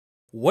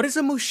What is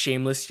the most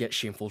shameless yet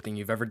shameful thing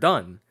you've ever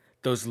done?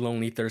 Those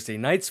lonely Thursday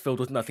nights filled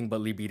with nothing but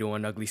libido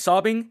and ugly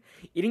sobbing?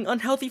 Eating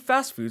unhealthy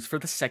fast foods for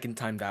the second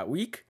time that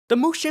week? The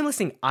most shameless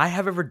thing I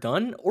have ever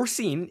done or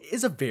seen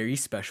is a very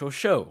special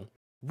show.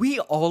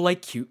 We all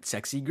like cute,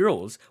 sexy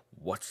girls.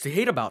 What's to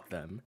hate about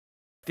them?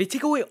 They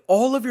take away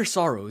all of your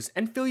sorrows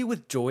and fill you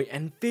with joy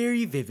and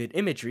very vivid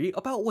imagery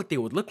about what they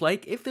would look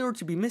like if they were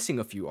to be missing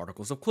a few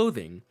articles of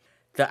clothing.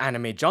 The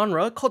anime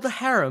genre called the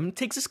harem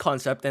takes this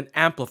concept and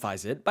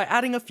amplifies it by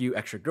adding a few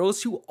extra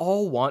girls who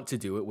all want to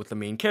do it with the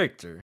main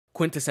character.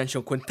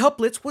 Quintessential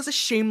Quintuplets was a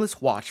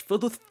shameless watch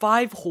filled with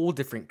 5 whole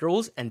different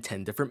girls and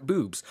 10 different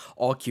boobs,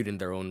 all cute in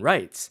their own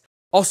rights.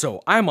 Also,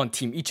 I'm on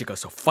Team Ichika,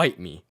 so fight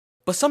me.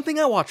 But something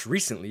I watched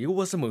recently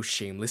was the most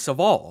shameless of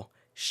all,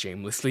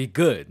 Shamelessly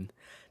Good.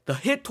 The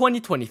hit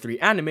 2023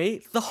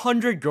 anime, The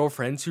 100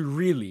 Girlfriends Who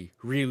Really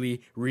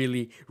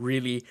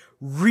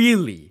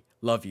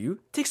Love You,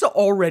 takes the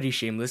already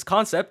shameless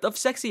concept of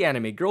sexy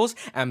anime girls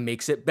and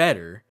makes it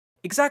better.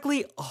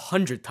 Exactly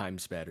 100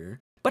 times better.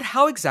 But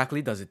how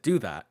exactly does it do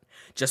that?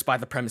 Just by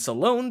the premise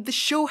alone, the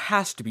show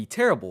has to be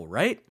terrible,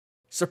 right?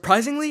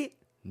 Surprisingly,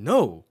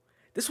 no.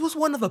 This was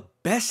one of the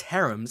best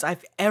harems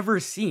I've ever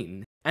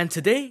seen. And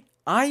today,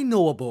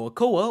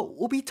 NoahBoahCoah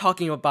will be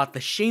talking about the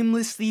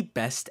shamelessly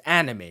best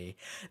anime,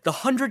 The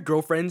 100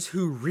 Girlfriends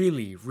Who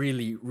Really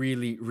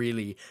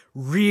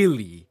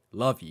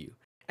Love You.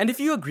 And if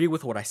you agree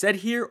with what I said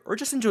here, or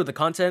just enjoy the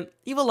content,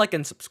 leave a like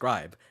and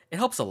subscribe. It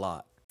helps a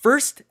lot.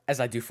 First, as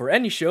I do for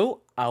any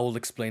show, I will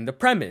explain the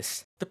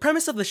premise. The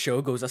premise of the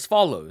show goes as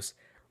follows.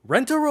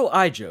 Rentaro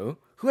Aijo,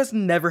 who has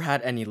never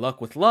had any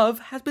luck with love,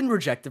 has been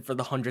rejected for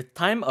the 100th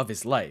time of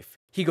his life.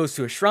 He goes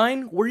to a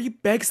shrine where he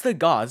begs the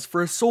gods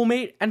for a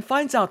soulmate and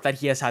finds out that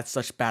he has had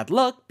such bad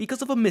luck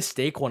because of a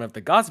mistake one of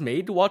the gods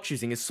made while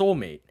choosing his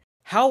soulmate.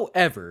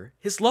 However,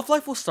 his love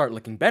life will start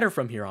looking better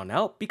from here on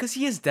out because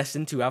he is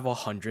destined to have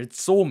 100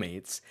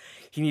 soulmates.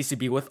 He needs to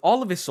be with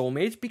all of his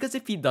soulmates because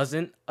if he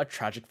doesn't, a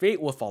tragic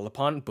fate will fall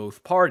upon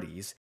both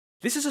parties.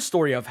 This is a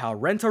story of how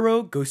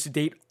Rentaro goes to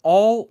date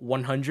all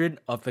 100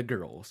 of the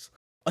girls.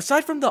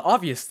 Aside from the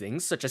obvious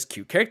things such as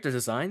cute character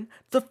design,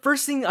 the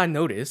first thing I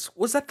noticed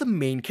was that the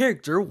main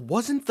character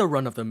wasn't the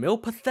run-of-the-mill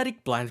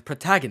pathetic bland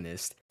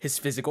protagonist. His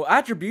physical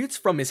attributes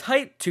from his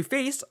height to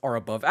face are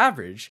above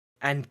average.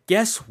 And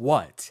guess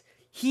what?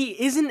 He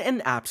isn't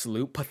an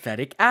absolute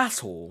pathetic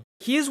asshole.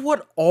 He is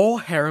what all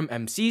harem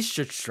MCs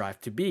should strive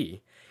to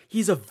be.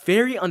 He's a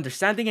very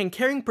understanding and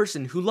caring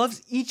person who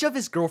loves each of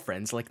his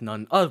girlfriends like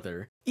none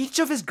other. Each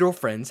of his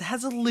girlfriends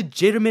has a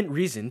legitimate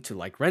reason to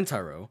like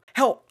Rentaro.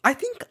 Hell, I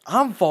think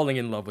I'm falling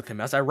in love with him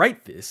as I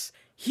write this.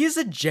 He is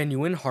a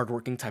genuine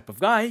hardworking type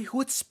of guy who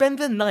would spend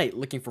the night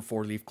looking for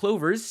 4-leaf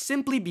clovers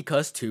simply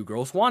because 2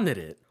 girls wanted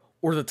it.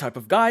 Or the type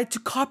of guy to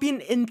copy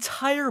an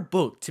entire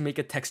book to make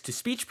a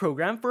text-to-speech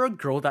program for a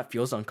girl that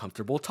feels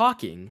uncomfortable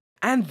talking.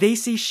 And they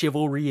say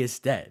chivalry is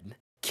dead.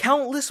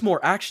 Countless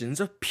more actions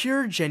of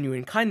pure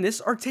genuine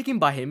kindness are taken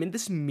by him in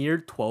this mere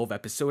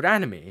 12-episode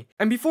anime.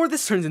 And before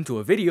this turns into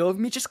a video of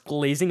me just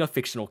glazing a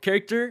fictional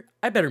character,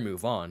 I better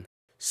move on.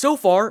 So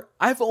far,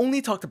 I've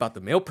only talked about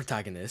the male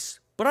protagonists,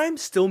 but I'm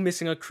still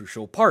missing a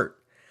crucial part.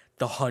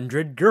 The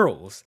 100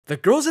 girls. The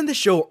girls in the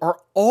show are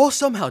all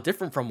somehow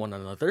different from one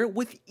another,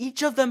 with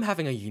each of them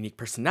having a unique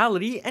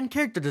personality and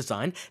character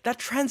design that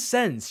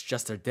transcends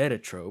just their dere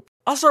trope.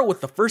 I'll start with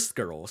the first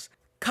girls.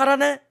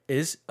 Karane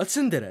is a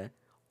tsundere,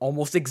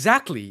 almost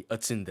exactly a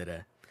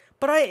tsundere.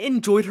 But I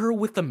enjoyed her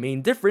with the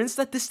main difference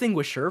that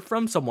distinguished her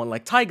from someone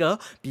like Taiga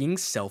being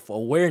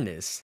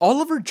self-awareness.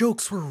 All of her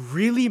jokes were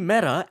really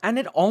meta, and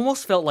it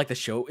almost felt like the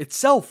show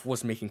itself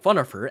was making fun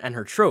of her and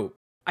her trope.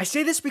 I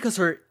say this because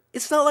her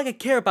 "it's not like I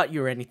care about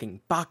you or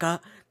anything, baka"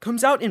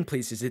 comes out in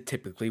places it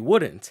typically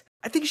wouldn't.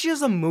 I think she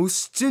has the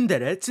most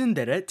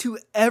tsundere to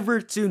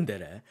ever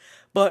tsundere,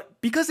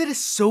 but because it is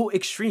so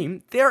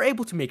extreme, they are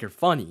able to make her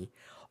funny.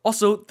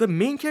 Also, the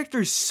main character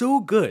is so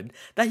good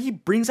that he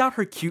brings out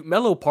her cute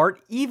mellow part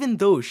even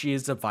though she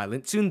is a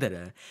violent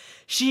tsundere.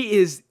 She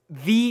is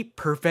the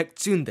perfect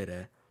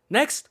tsundere.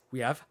 Next,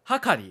 we have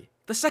Hakari,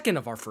 the second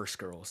of our first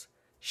girls.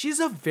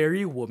 She's a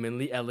very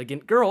womanly,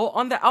 elegant girl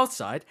on the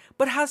outside,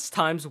 but has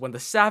times when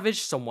the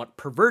savage, somewhat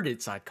perverted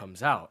side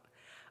comes out.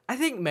 I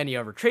think many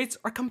of her traits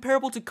are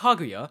comparable to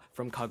Kaguya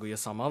from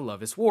Kaguya-sama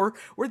Love is War,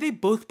 where they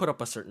both put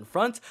up a certain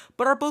front,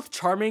 but are both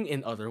charming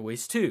in other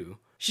ways too.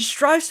 She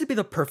strives to be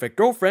the perfect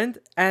girlfriend,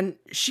 and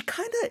she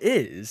kinda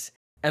is.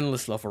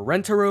 Endless love for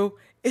Rentaro,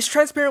 is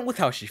transparent with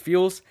how she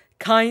feels,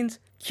 kind,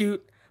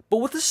 cute, but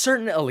with a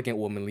certain elegant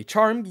womanly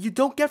charm you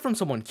don't get from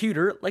someone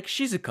cuter like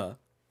Shizuka.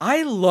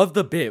 I love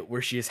the bit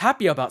where she is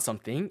happy about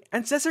something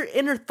and says her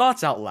inner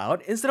thoughts out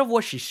loud instead of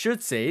what she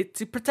should say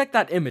to protect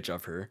that image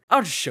of her.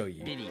 I'll just show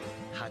you.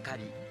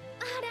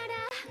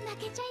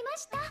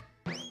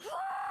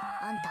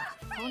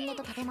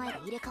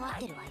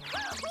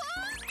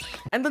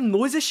 And the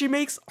noises she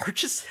makes are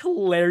just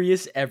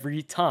hilarious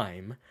every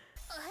time.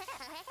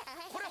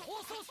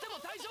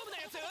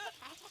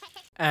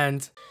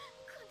 And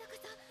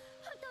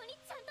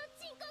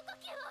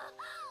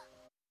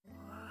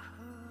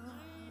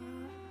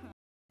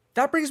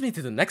That brings me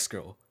to the next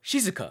girl,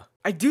 Shizuka.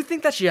 I do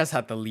think that she has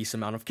had the least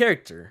amount of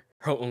character.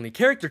 Her only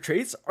character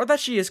traits are that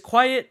she is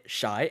quiet,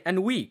 shy,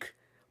 and weak.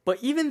 But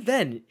even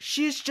then,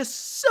 she is just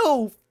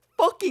so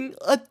fucking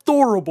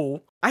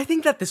adorable. I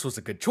think that this was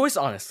a good choice,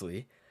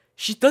 honestly.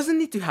 She doesn't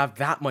need to have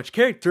that much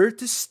character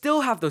to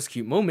still have those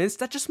cute moments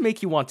that just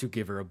make you want to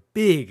give her a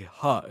big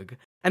hug.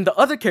 And the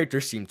other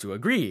characters seem to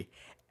agree.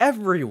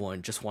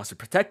 Everyone just wants to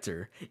protect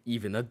her,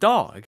 even the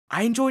dog.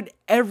 I enjoyed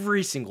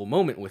every single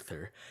moment with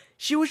her.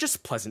 She was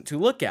just pleasant to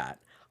look at.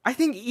 I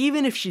think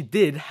even if she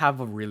did have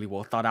a really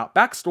well thought out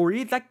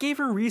backstory that gave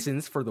her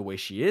reasons for the way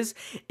she is,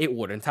 it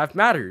wouldn't have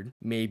mattered.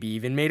 Maybe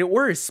even made it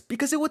worse,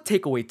 because it would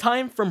take away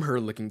time from her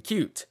looking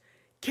cute.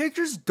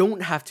 Characters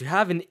don't have to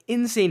have an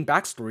insane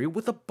backstory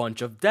with a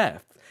bunch of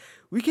depth.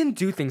 We can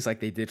do things like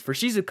they did for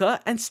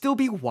Shizuka and still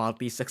be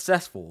wildly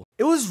successful.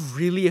 It was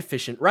really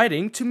efficient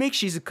writing to make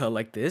Shizuka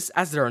like this,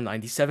 as there are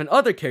 97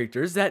 other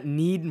characters that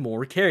need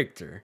more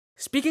character.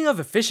 Speaking of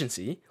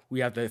efficiency,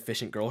 we have the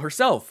efficient girl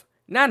herself,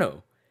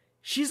 Nano.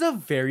 She's a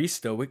very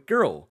stoic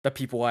girl. The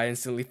people I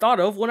instantly thought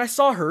of when I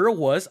saw her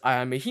was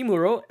Ayame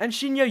Himuro and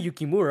Shinya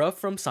Yukimura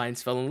from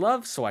Science Fell in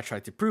Love, so I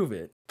tried to prove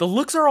it. The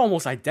looks are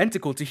almost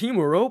identical to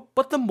Himuro,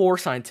 but the more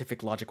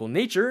scientific logical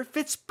nature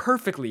fits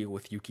perfectly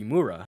with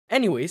Yukimura.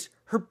 Anyways,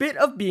 her bit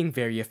of being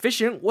very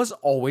efficient was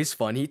always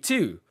funny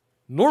too.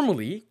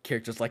 Normally,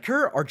 characters like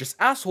her are just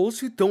assholes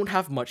who don't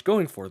have much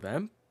going for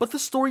them, but the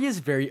story is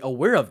very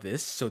aware of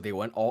this, so they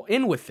went all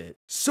in with it.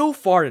 So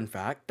far, in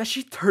fact, that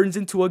she turns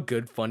into a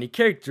good funny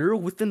character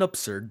with an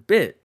absurd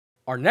bit.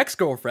 Our next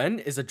girlfriend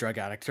is a drug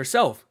addict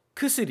herself,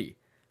 Kusuri.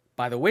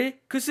 By the way,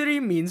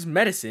 Kusuri means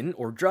medicine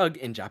or drug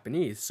in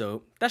Japanese,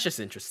 so that's just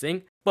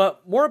interesting.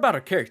 But more about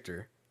her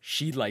character.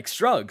 She likes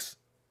drugs.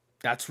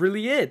 That's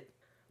really it.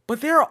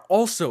 But they are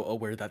also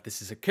aware that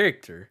this is a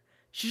character.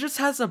 She just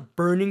has a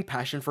burning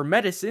passion for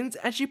medicines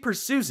and she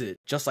pursues it,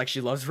 just like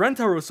she loves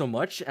Rentaro so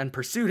much and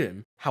pursued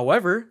him.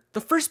 However, the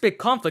first big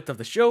conflict of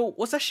the show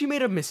was that she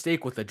made a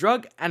mistake with the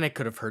drug and it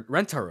could have hurt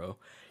Rentaro.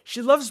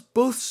 She loves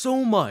both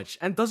so much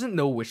and doesn't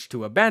know which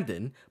to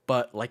abandon,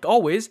 but like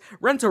always,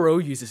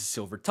 Rentaro uses his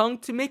silver tongue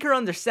to make her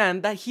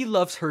understand that he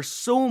loves her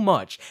so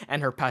much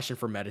and her passion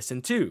for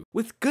medicine too.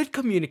 With good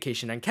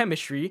communication and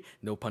chemistry,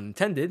 no pun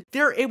intended, they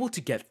are able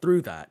to get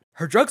through that.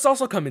 Her drugs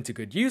also come into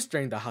good use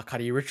during the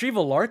Hakari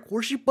retrieval arc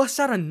where she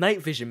busts out a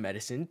night vision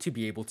medicine to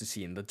be able to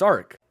see in the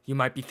dark. You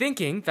might be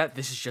thinking that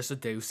this is just a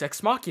Deus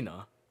Ex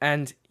Machina.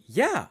 And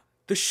yeah,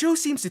 the show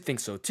seems to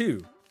think so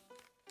too.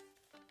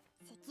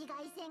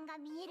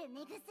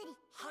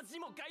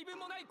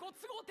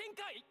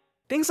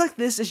 Things like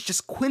this is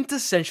just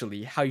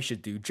quintessentially how you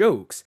should do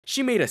jokes.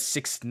 She made a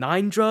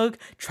 6ix9ine drug,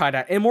 tried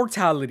out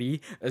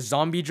immortality, a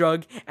zombie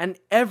drug, and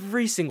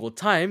every single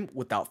time,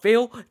 without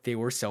fail, they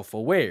were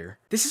self-aware.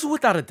 This is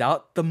without a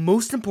doubt the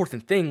most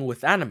important thing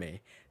with anime.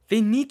 They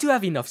need to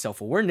have enough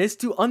self-awareness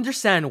to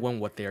understand when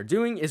what they are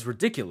doing is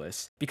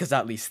ridiculous, because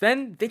at least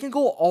then, they can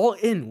go all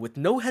in with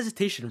no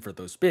hesitation for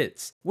those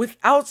bits.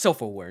 Without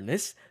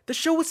self-awareness, the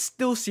show would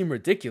still seem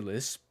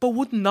ridiculous, but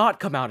would not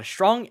come out as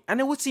strong and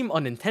it would seem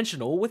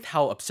unintentional with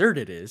how absurd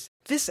it is.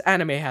 This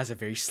anime has a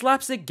very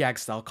slapstick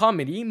gag-style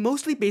comedy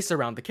mostly based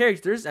around the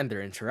characters and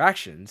their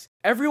interactions.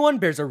 Everyone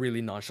bears a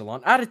really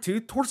nonchalant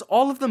attitude towards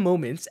all of the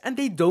moments and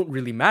they don't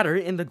really matter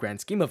in the grand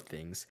scheme of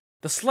things.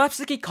 The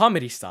slapsticky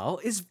comedy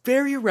style is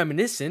very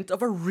reminiscent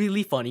of a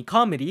really funny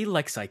comedy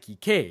like Psyche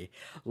K.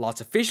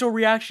 Lots of facial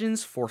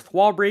reactions, fourth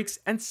wall breaks,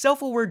 and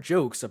self-aware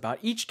jokes about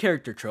each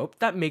character trope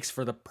that makes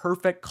for the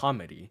perfect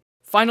comedy.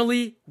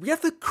 Finally, we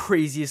have the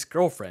craziest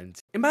girlfriend.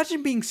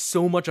 Imagine being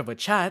so much of a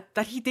chat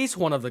that he dates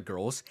one of the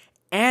girls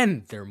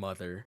and their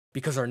mother.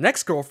 Because our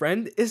next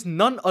girlfriend is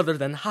none other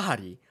than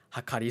Hahari,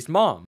 Hakari's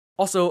mom.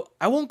 Also,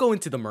 I won't go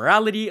into the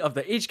morality of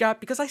the age gap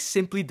because I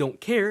simply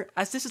don't care,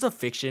 as this is a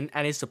fiction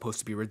and is supposed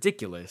to be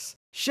ridiculous.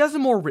 She has a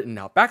more written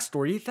out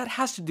backstory that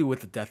has to do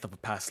with the death of a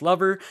past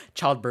lover,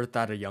 childbirth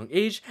at a young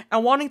age,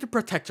 and wanting to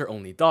protect her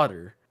only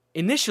daughter.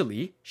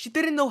 Initially, she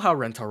didn't know how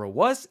Rentaro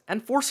was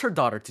and forced her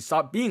daughter to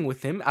stop being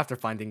with him after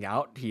finding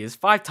out he is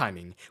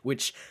 5-timing,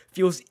 which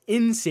feels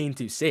insane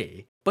to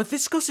say. But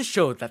this goes to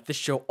show that this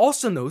show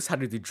also knows how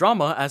to do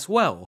drama as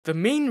well. The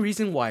main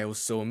reason why it was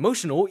so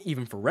emotional,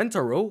 even for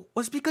Rentaro,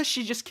 was because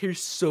she just cares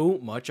so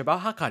much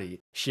about Hakari.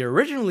 She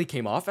originally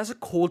came off as a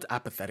cold,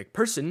 apathetic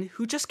person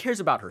who just cares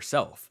about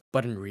herself.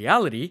 But in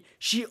reality,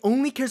 she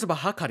only cares about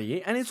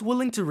Hakari and is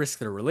willing to risk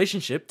their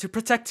relationship to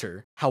protect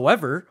her.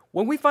 However,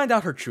 when we find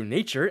out her true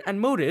nature and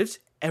motives,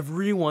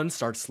 everyone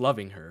starts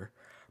loving her.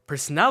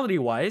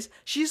 Personality-wise,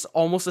 she's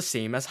almost the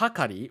same as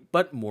Hakari,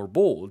 but more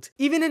bold.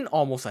 Even an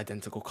almost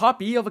identical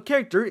copy of a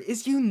character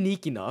is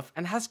unique enough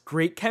and has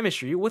great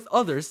chemistry with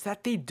others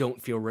that they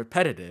don't feel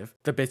repetitive.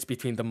 The bits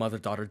between the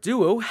mother-daughter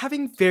duo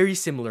having very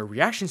similar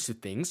reactions to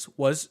things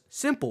was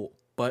simple,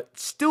 but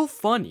still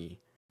funny.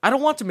 I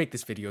don't want to make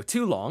this video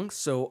too long,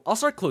 so I'll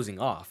start closing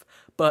off.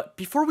 But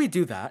before we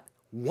do that,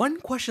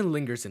 one question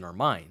lingers in our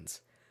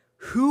minds.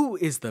 Who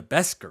is the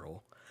best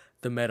girl?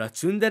 The mera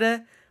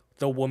tsundere?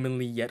 The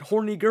womanly yet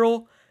horny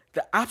girl,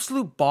 the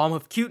absolute bomb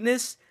of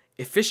cuteness,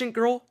 efficient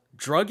girl,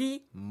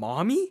 druggy,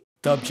 mommy?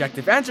 The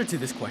objective answer to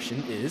this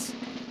question is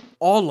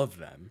all of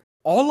them.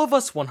 All of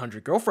us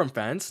 100 Girlfriend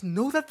fans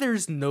know that there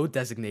is no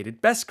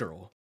designated best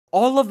girl.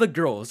 All of the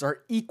girls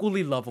are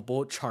equally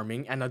lovable,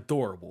 charming, and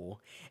adorable,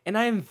 and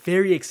I am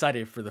very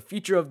excited for the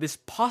future of this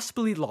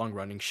possibly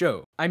long-running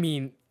show. I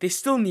mean, they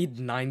still need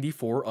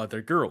 94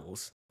 other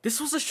girls. This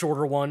was a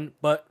shorter one,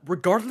 but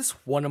regardless,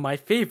 one of my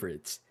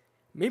favorites.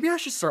 Maybe I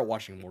should start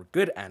watching more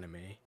good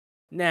anime.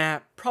 Nah,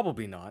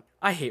 probably not.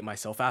 I hate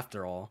myself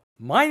after all.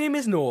 My name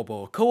is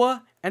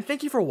NoahBoahCoah, and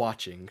thank you for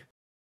watching.